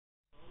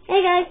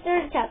Hey guys,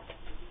 third attempt.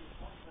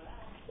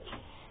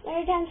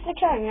 Third attempt's the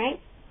charm, right?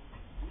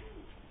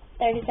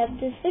 Third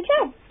attempt is the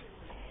charm.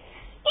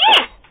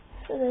 Yeah!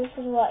 So this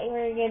is what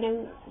we're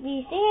gonna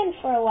be seeing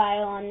for a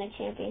while on the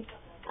champion.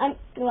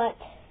 What?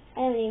 I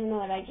don't even know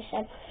what I just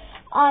said.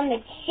 On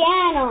the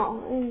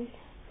channel.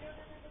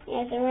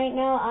 Yeah, so right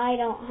now I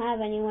don't have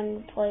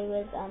anyone to play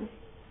with.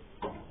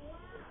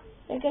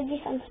 There could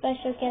be some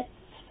special guests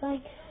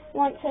like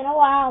once in a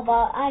while,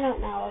 but I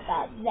don't know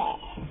about that.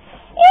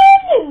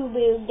 Are you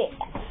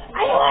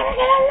ever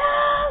gonna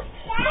love?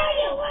 Are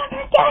you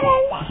ever gonna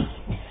love?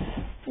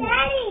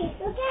 Daddy,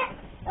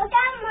 look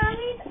at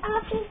Mommy's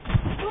office.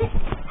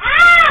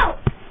 Ow!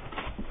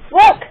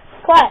 Look,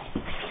 what?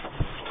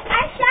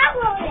 I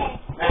shoveled it.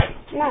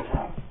 No.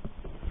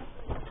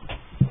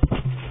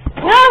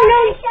 I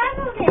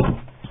shoveled it.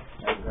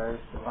 There's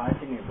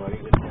surviving you, buddy.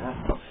 Good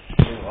job.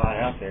 There's a lot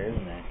out there,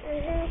 isn't there?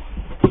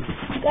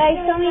 Guys,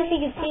 tell me if you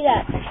can see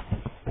that.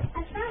 I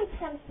found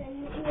something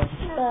in the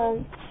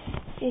shovel.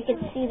 So you can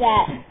see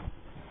that.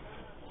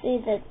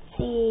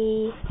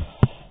 See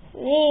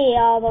me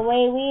all the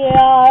way we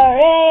are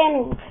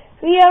in.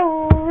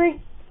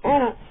 I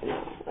don't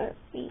know where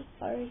we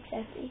are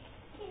exactly.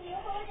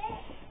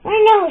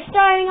 Right now we're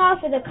starting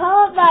off with a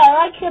call up by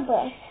Alexa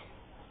Bliss.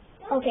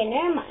 Okay,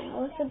 never mind.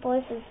 Alexa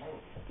Bliss is...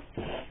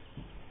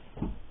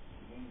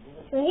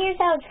 So here's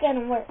how it's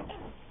gonna work.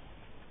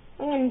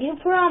 We're gonna do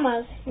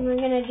promos, and we're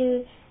gonna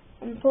do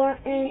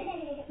important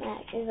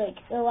matches, like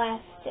the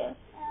last two.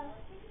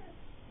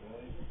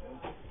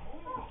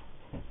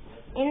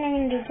 And we're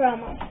gonna do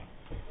promos.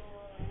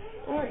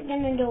 And we're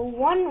gonna do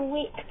 1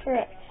 week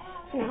per...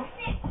 No,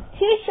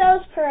 2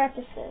 shows per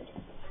episode.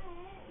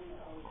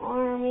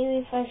 Or maybe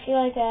if I feel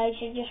like I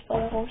should just play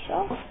the whole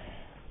show.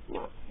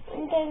 No.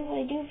 Sometimes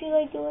I do feel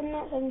like doing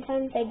that,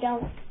 sometimes I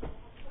don't.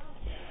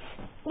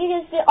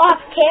 Because they're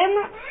off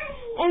camera.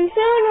 And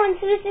soon,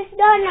 once this is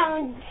done,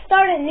 I'll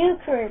start a new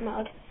career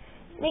mode.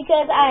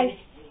 Because I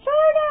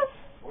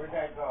Where'd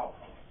that go?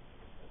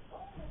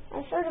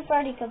 sort of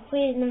already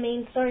completed the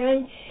main story,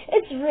 and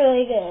it's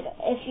really good.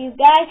 If you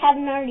guys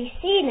haven't already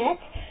seen it,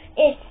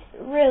 it's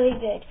really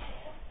good.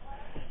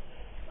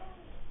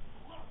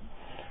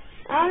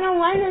 I don't know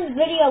when this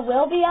video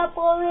will be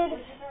uploaded,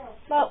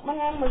 but when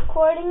I'm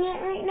recording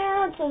it right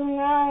now, it's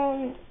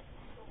around,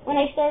 when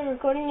I started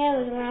recording it, it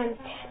was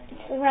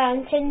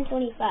around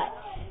 10:25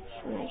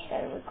 when I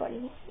started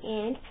recording it.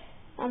 And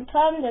I'm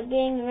pumped of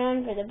being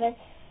around for the best.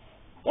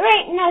 There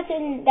ain't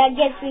nothing that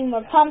gets me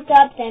more pumped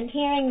up than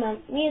hearing the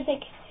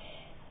music,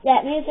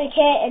 that music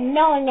hit, and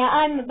knowing that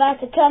I'm about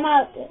to come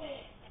out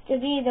to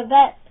be the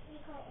best,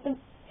 to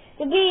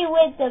be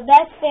with the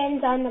best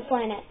fans on the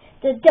planet,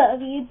 the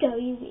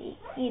WWE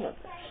Universe.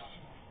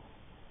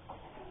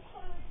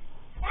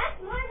 That's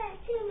more than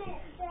 2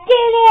 minutes.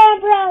 Yeah,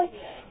 bro,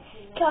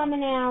 it's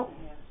coming out.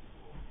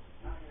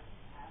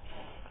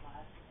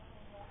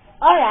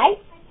 Alright,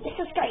 this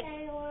is great.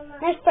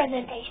 Nice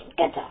presentation.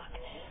 Good talk.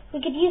 We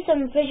could use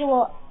some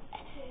visual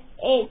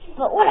aids,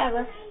 but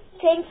whatever.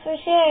 Thanks for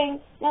sharing.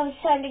 Now it's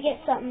time to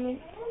get something.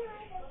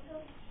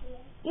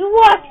 You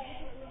what?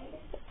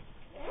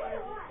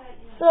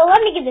 So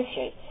let me get this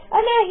straight.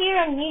 I'm out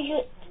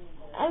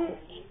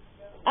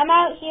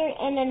here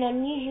in an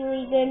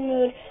unusually good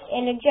mood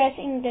and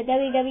addressing the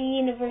WWE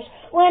Universe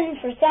when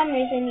for some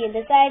reason you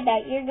decide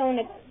that you're going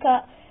to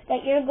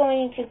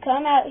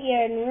come out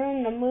here and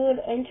ruin the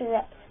mood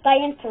by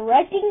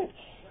interrupting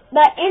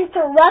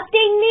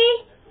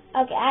me.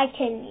 Okay, I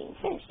can't even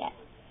finish that.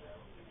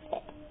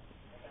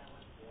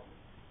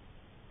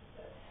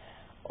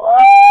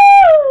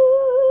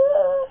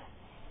 Ooh,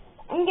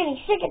 I'm getting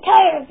sick and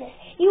tired of this.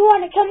 You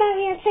want to come out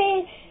here and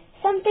say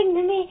something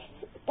to me?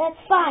 That's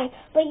fine,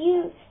 but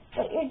you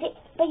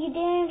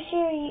damn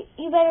sure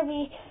you better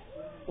be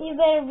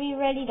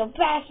ready to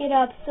back it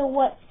up. So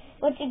what's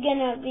it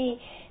gonna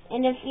be?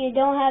 And if you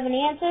don't have an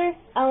answer,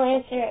 I'll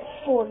answer it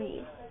for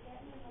you.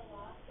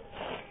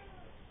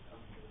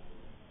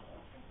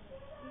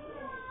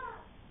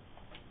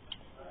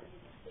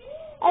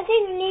 I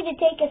think you need to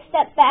take a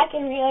step back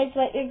and realize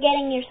what you're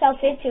getting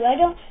yourself into. I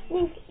don't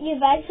think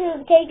you've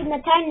actually taken the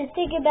time to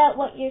think about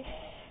what you're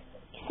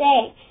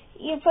saying.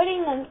 You're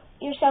putting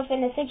yourself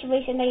in a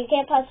situation that you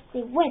can't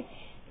possibly win.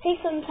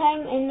 Take some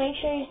time and make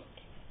sure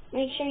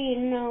you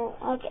know.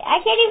 Okay,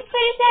 I can't even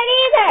finish that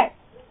either.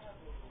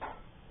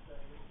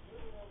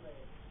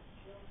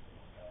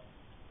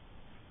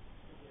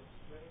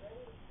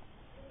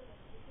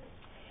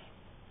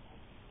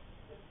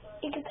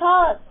 You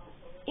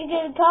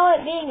could call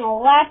it being a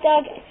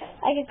lapdog.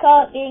 I could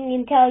call it being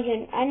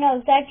intelligent. I know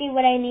exactly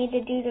what I need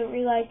to do to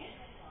realize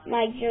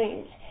my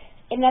dreams.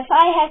 And if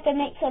I have to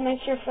make some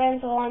extra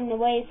friends along the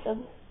way, so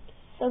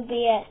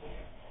be it.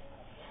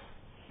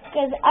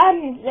 Because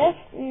I'm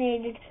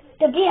designated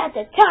to be at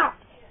the top.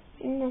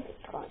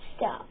 Nothing's going to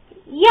stop.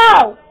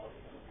 Yo!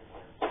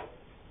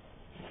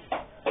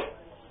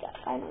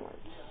 Final words.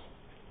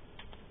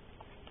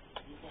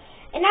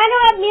 And I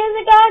don't have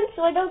music on,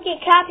 so I don't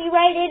get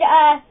copyrighted.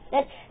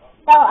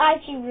 That'll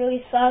actually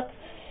really suck.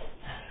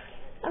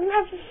 I'm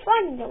having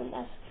fun doing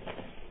this.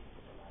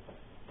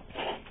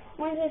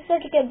 Once I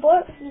start to get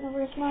bored with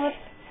universe mode,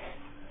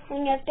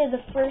 and after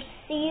the first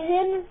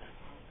season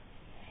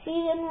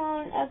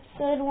 1,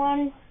 episode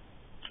 1,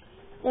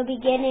 the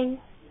beginning,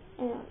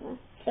 I don't know.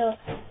 So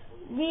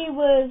we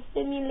will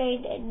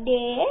simulate this.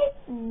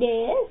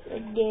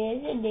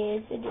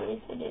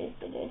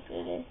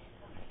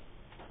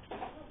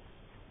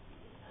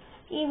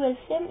 We will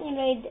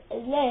simulate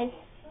this,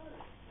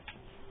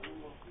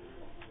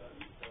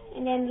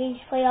 and then we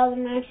just play all the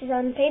matches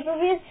on the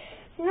pay-per-views.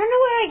 You don't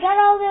know where I got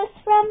all this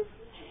from?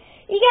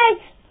 You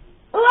guys,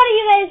 a lot of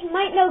you guys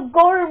might know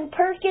Gore and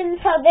Perkins,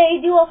 how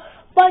they do a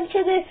bunch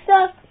of this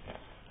stuff.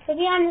 To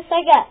be honest,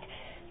 I got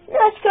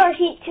NASCAR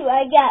Heat 2,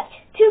 I got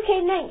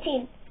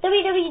 2K19,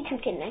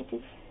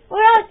 WWE2K19.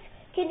 What else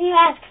can you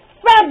ask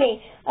from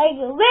me? Like,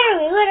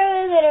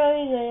 literally.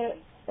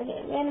 Okay,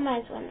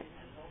 randomized winner.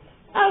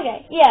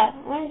 Okay, yeah,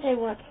 Wednesday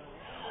one.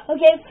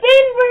 Okay,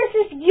 Finn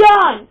versus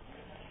John.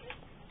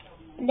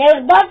 They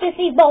would love to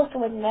see both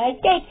win, but I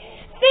think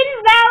Finn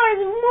Balor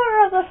is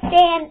more of a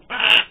fan.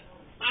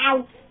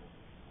 Ow.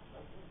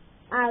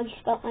 I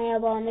just got my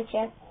elbow on the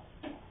chair.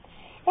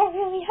 That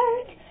really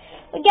hurt.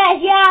 But guys,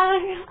 yeah,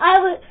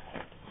 I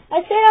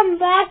said I'm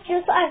back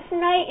just last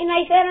night, and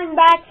I said I'm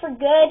back for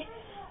good.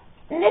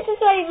 And this is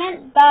what I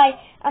meant by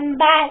I'm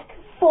back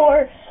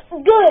for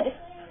good.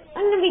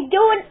 I'm going to be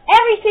doing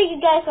everything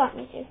you guys want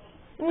me to.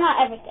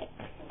 Not everything.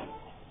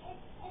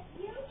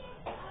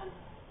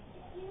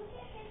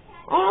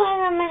 I don't have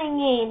that many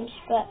games,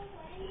 but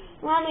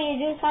you want me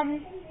to do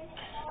something?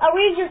 I'll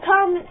read your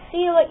comments,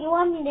 see what you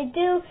want me to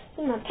do.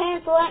 See my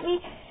parents will let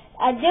me.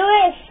 I'll do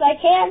it if I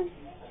can.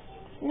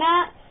 If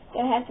not,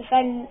 gonna have to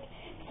find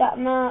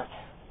something else.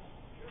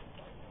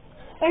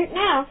 Right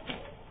now,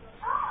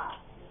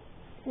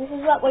 this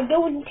is what we're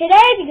doing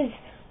today because,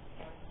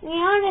 to be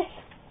honest,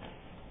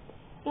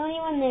 the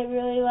only one that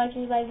really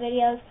watches my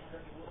videos,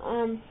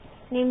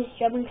 his name is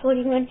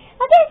Drummond21.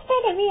 I'll just say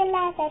it in real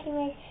life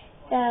anyway.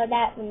 So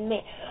that was me.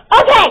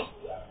 Okay!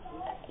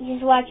 You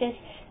just watch us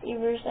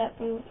reverse that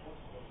move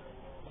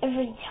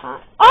every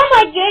time. Oh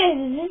my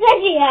goodness, is this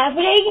actually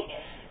happening?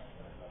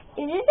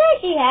 Is this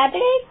actually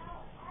happening?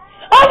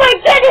 Oh my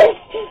goodness!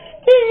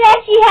 This is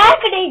actually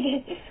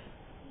happening!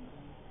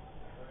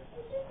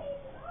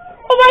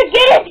 Oh my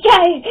goodness,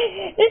 guys!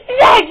 This is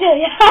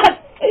actually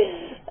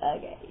happening!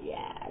 Okay,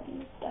 yeah,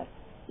 I'm stuck.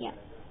 Yeah.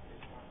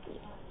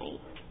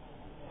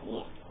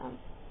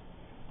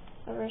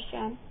 Reverse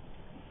John.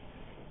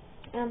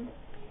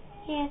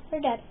 Yeah,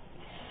 we're done.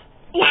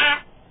 Yeah!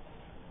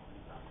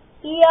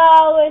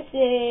 Yo,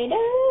 listen.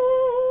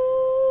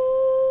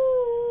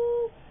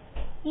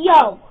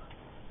 Yo!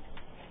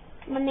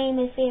 My name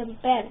is Sam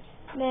Ben,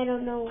 and I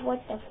don't know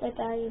what the flip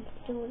I am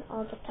doing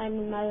all the time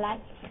in my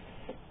life.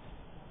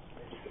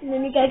 And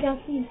then you guys have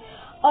seen,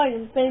 I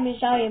am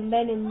famous, I am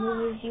Ben in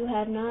movies you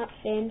have not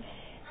seen.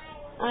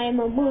 I am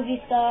a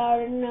movie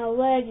star and a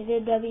legend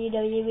in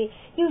WWE.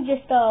 You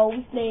just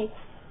with me.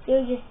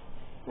 You just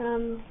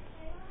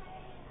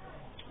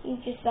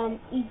each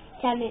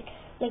time it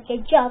like a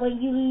Jabba,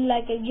 you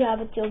like a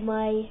Jabba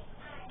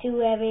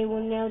to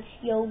everyone else,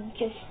 you're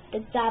just a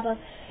Jabba.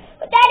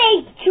 But that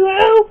ain't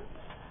true!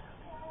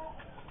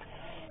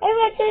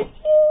 Everyone says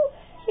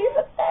you're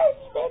the best,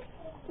 man.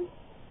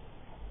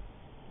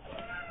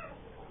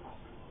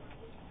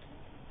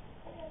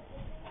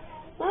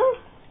 Well,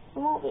 I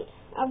won't be.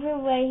 I'll be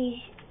away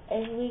he's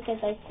as weak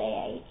as I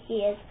say he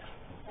is.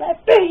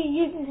 But 30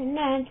 years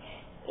tonight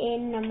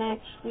in the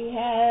match we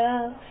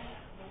have.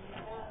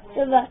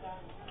 So listen,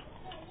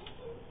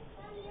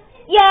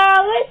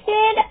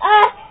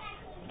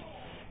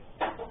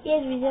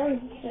 yes, we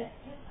don't.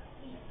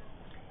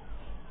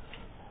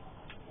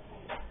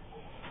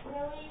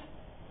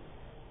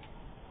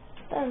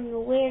 Starting to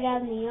weird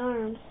out in the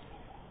arms.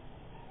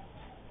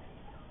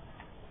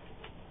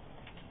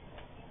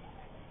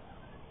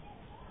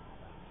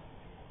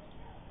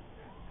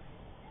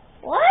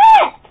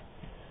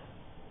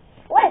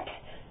 What?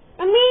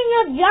 I mean,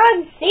 you're John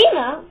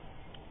Cena.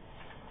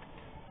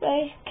 But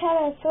I kind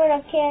of sort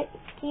of can't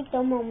keep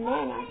the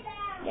momentum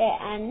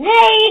that I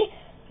need.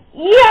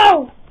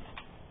 Yo!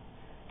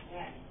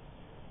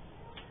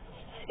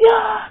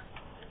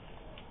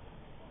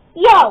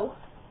 Yo!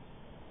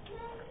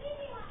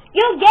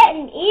 You're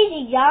getting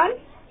easy, John.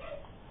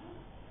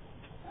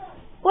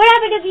 What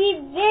happened to be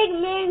Big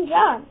Man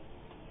John?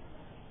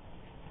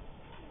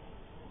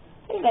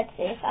 I think that's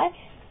safe.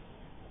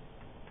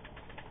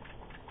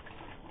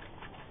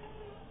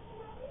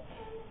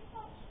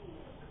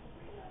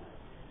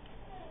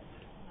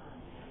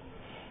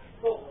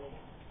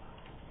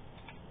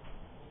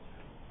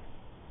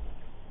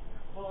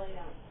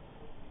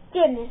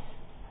 Goodness.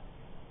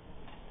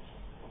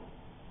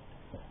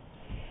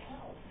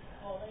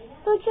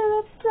 Put your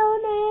lips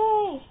on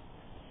it.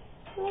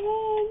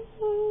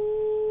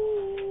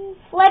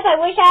 Flip, I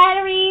wish I had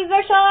a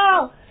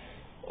reversal.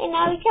 And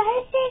now we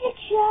gotta take a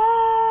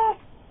shot.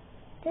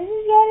 This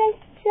is gonna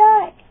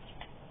suck.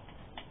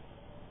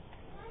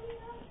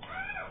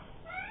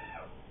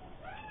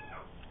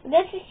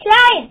 This is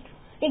trying.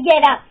 to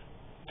get up.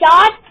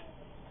 John?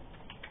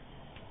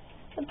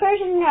 The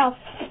person else.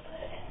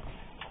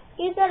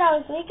 You said I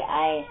was weak.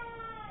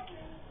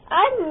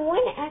 I'm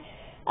winning.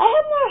 I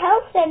have more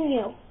health than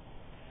you.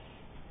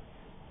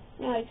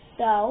 Like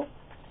so.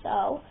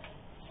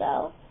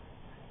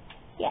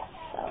 Yes,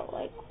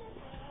 like.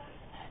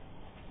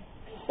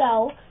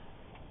 So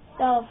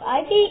if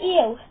I beat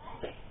you,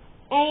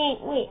 I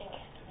ain't weak.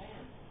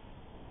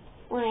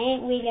 Well, I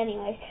ain't weak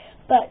anyways.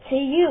 But to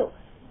you,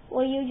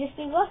 will you just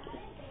be lucky?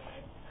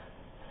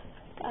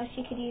 Gosh,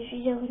 you could use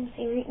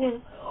resiliency right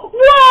now.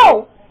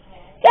 Whoa!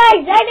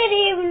 Guys,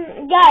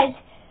 guys,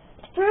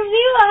 to prove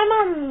you I'm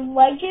on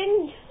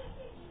Legend.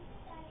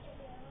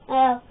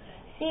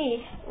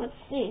 Let's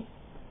see.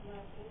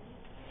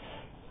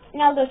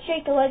 Now go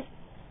straight to Legend.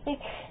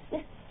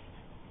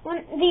 When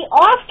the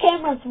off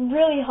camera is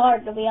really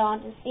hard, to be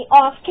honest. The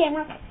off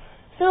camera,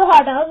 so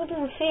hard. I was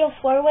in a fatal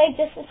 4-way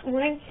just this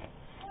morning.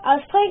 I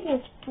was playing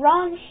as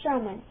Braun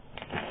Strowman.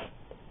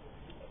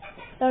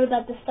 Sorry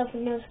about the stuff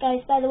in those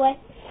guys, by the way.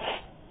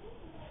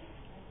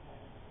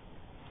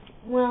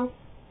 Well,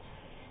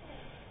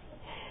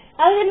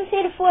 I was in a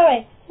fatal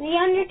 4-way. The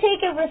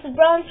Undertaker versus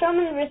Braun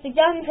Strowman versus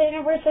John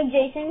Cena versus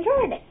Jason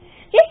Jordan.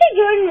 Jason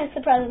Jordan is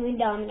surprisingly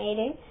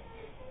dominant.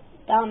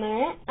 I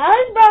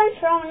was Braun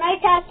Strowman. I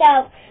tapped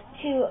out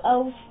to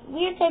a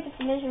weird type of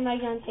submission by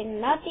John Cena,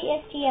 not the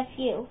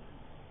STFU.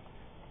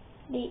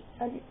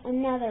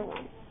 Another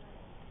one.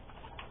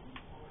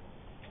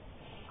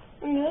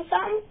 You know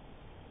something?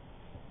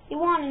 You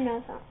want to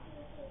know something?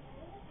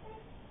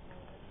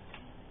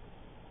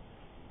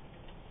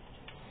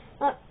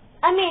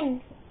 I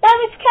mean, that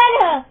was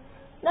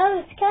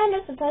kind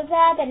of supposed to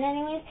happen,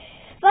 anyways.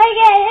 If I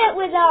get hit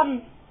with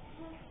a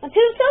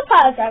two-step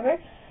pile driver,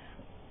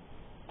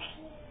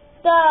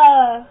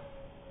 the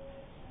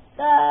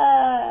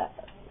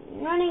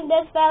running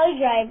Death Valley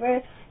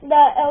driver,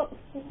 the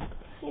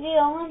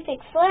Olympic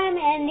Slam,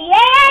 and the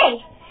AA.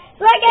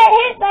 So I get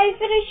hit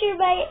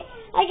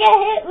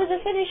with a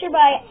finisher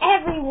by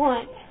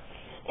everyone,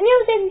 and it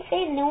was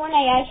insane. The one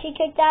I actually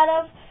kicked out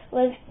of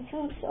was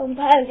two-step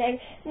pile driver.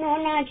 No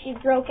one actually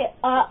broke it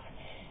up,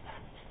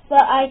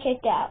 but I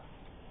kicked out.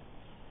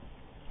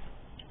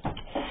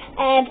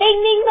 And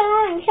bing bing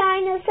bong,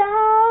 China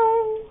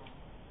song.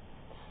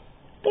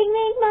 Bing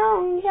bing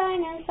bong,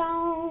 China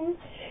song.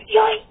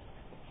 Yoink!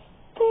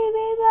 Bing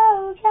bing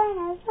bong,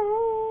 China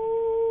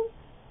song.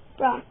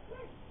 Braun.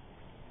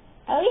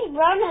 At least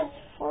Braun has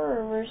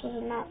 4 reversals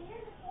and not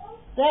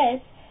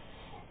this.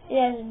 He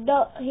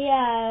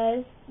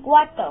has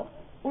Guato.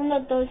 Uno,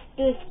 dos,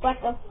 tres,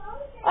 cuatro.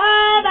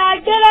 Oh my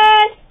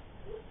goodness!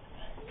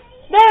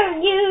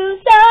 Baron, you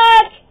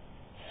suck!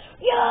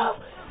 You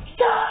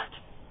suck!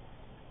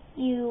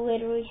 You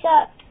literally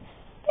suck.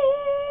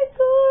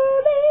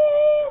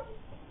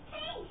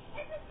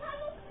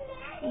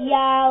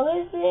 Yeah,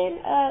 listen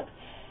up.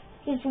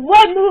 This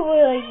one move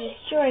will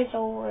destroy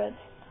the world.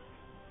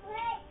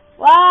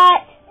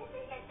 What?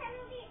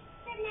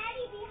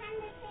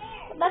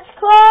 That's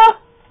cool.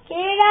 Can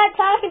you not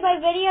talk in my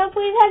video,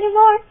 please,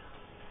 anymore?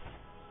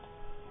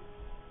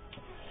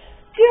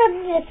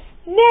 Goodness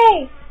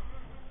me!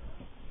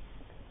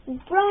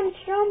 Braun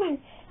Strowman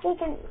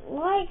doesn't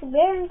like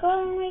Baron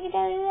Corbin, we can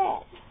tell you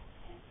that.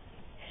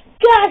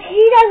 Gosh,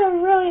 he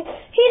doesn't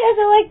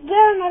like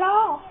Baron at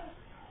all.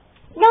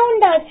 No one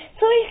does.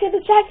 So he's going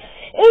to try to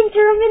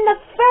enter him in the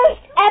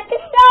first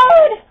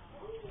episode.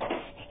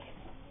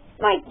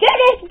 My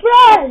goodness,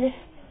 Braun!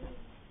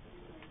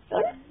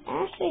 Don't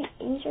actually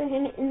enter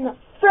him in the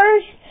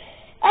first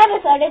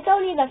episode. It's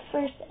only the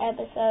first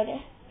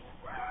episode.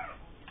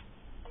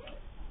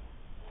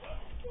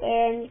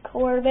 Baron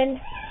Corbin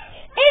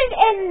is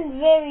in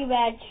very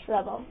bad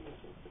trouble.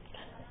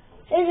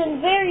 Is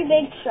in very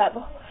big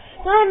trouble.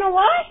 I don't know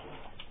why.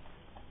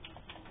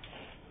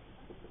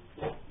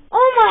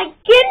 Oh my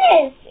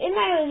goodness! And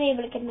I was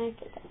able to connect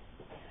with them.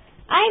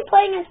 I'm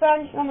playing as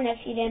Braun Strowman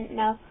if you didn't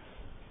know.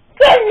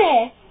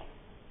 Goodness!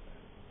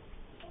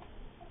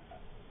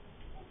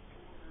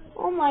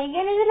 Oh my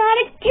goodness, and how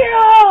to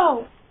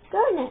go!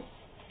 Goodness.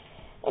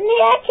 And the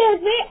action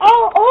is me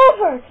all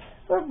over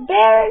for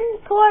Baron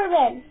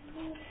Corbin.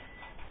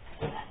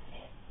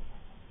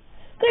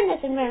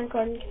 Goodness, and Baron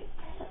Corbin.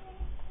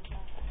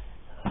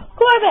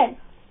 Corbin!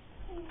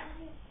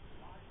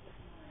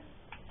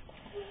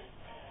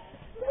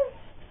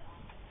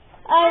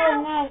 I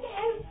will not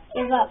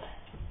give up.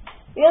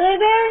 Really,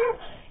 Baron?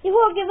 You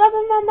won't give up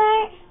on my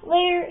mind?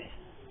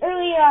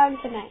 Earlier on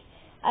tonight.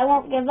 I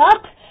won't give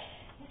up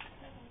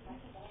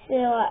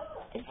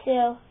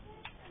till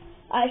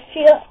I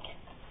feel it.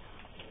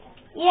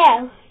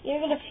 Yeah, you're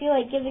going to feel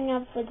like giving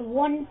up with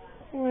one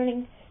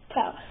running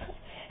power.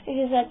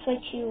 Because that's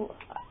what you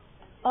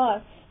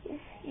are.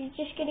 You're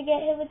just going to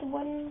get hit with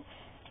one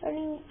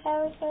running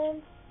power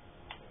slam.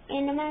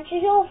 And the match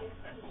is over.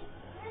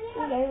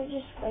 Okay,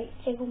 just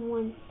take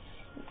one.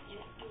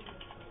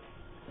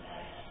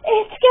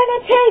 It's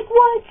gonna take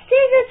one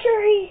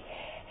signature, he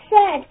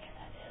said.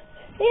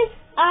 If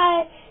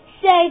I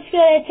say it's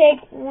gonna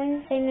take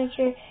one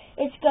signature,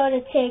 it's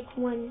gonna take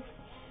one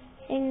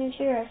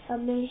signature or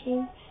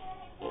submission.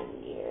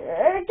 And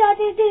you're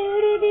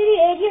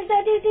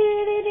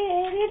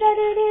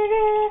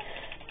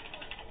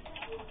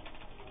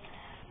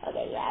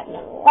okay, yeah, I'm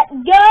gonna let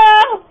go.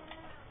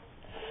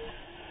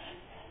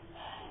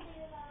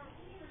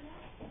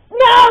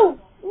 No!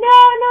 No!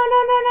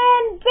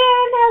 And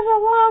Baron has a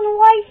long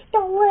life to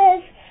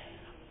live.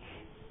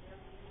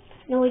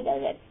 No, he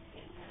doesn't.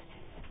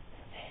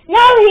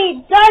 No, he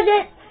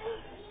doesn't.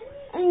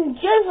 And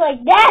just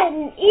like that,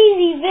 an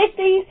easy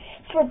victory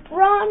for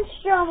Braun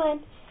Strowman.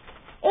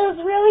 It was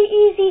really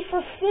easy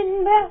for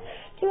Finn Balor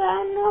to, I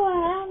don't know what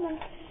happened,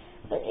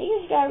 but it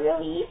just got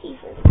really easy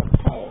for the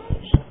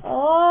competitors.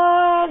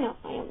 Oh no,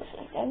 I almost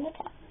knocked down the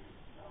top.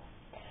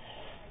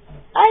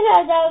 I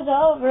thought that was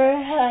over.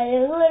 I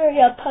literally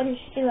got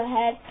punched to the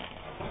head.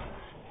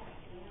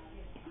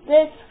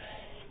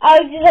 I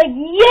was just like,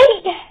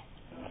 yeet!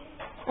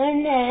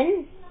 And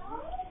then,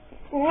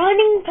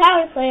 running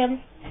power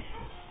slam.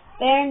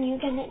 Baron, you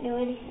couldn't do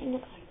anything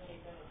about it.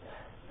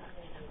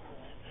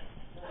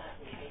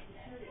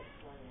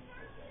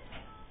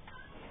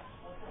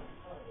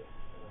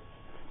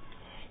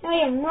 Now we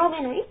have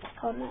Roman Reigns.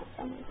 Called not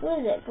someone. Who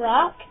is it?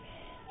 Brock?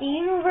 The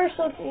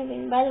Universal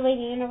Champion. By the way,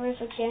 the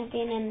Universal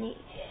Champion in the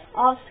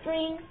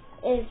off-screen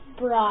is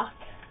Brock.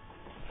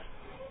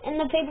 And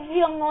the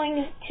pay-per-view I'm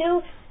going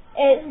to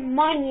is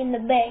Money in the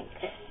Bank.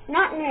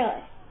 Not in real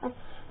life.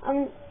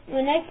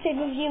 The next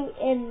pay-per-view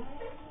in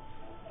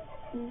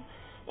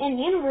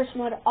Universe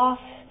mode off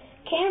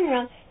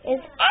camera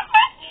is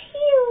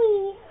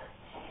actually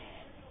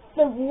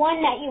the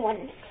one that you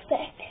wouldn't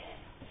expect.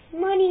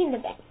 Money in the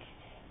Bank.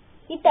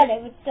 You thought I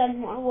would have done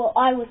more. Well,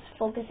 I was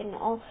focusing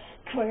on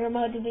career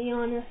mode, to be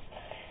honest.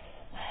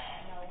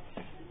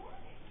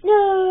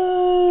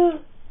 No!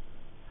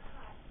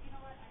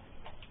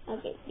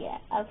 Okay, yeah,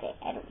 okay,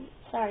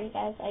 sorry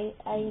guys,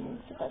 I'm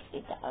supposed to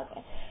be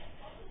okay.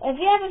 If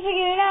you haven't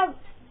figured it out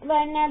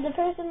by now, the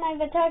person I've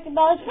been talking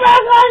about is Brock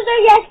Lesnar,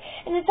 yes!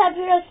 And it's time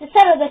for us to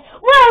settle this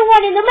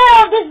one in the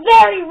middle of this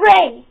very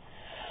ring!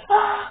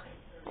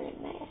 I'm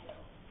mad.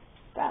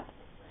 Brock.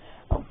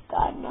 Oh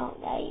god, no,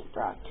 that ain't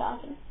Brock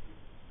talking.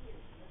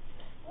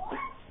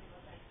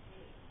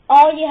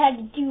 All you had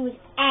to do was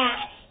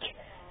ask.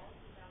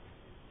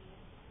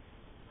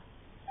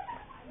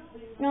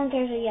 No one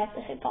cares what you have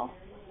to say, Paul.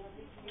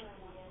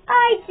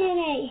 I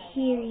didn't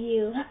hear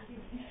you.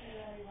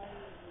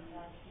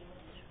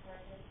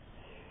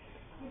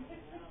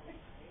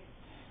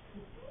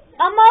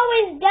 I'm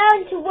always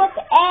down to whoop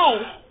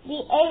the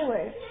A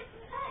word.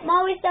 I'm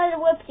always down to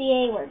whoop the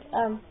A word.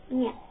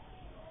 Yeah.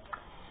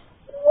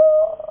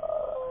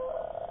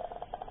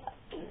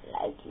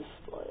 Like you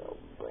spoiled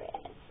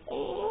brat.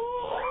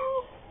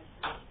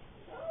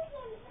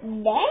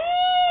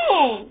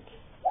 Dang!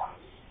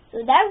 So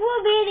that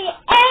will be the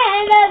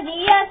end of the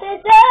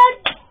episode.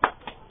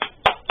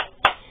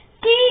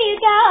 See you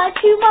guys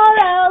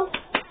tomorrow.